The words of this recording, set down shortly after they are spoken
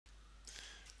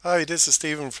Hi, this is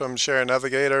Stephen from Share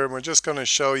Navigator, and we're just going to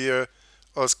show you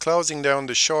us closing down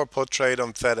the short put trade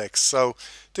on Fedex. So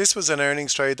this was an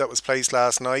earnings trade that was placed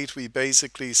last night. We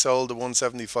basically sold the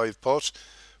 175 put,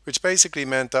 which basically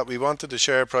meant that we wanted the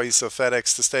share price of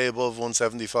Fedex to stay above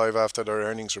 175 after their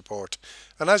earnings report.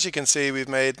 And as you can see, we've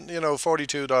made,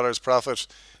 $42 profit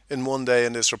in one day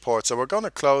in this report. So we're going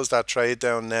to close that trade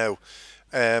down now.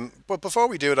 But before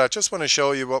we do that, I just want to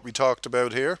show you what we talked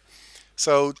about here.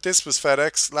 So this was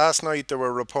FedEx. Last night they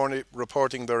were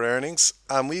reporting their earnings,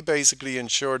 and we basically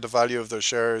insured the value of their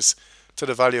shares to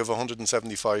the value of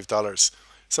 $175.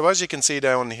 So as you can see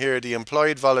down here, the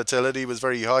implied volatility was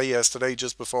very high yesterday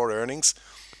just before earnings,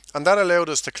 and that allowed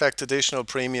us to collect additional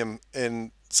premium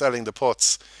in selling the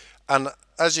puts. And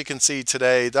as you can see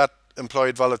today, that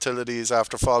implied volatility is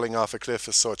after falling off a cliff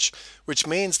as such, which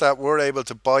means that we're able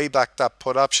to buy back that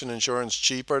put option insurance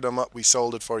cheaper than what we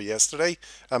sold it for yesterday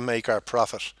and make our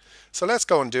profit. So let's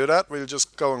go and do that. We'll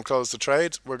just go and close the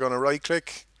trade. We're going to right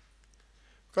click,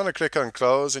 going to click on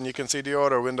close, and you can see the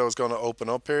order window is going to open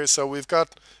up here. So we've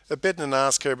got a bid and an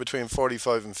ask here between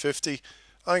 45 and 50.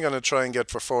 I'm going to try and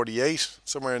get for 48,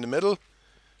 somewhere in the middle.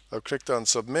 I've clicked on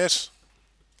submit,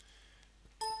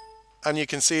 and you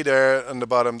can see there on the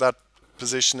bottom that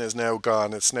position is now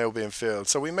gone. It's now being filled.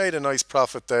 So we made a nice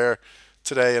profit there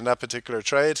today in that particular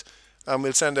trade, and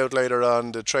we'll send out later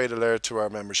on the trade alert to our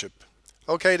membership.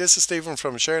 Okay, this is Stephen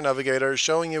from Share Navigator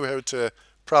showing you how to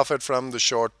profit from the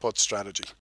short put strategy.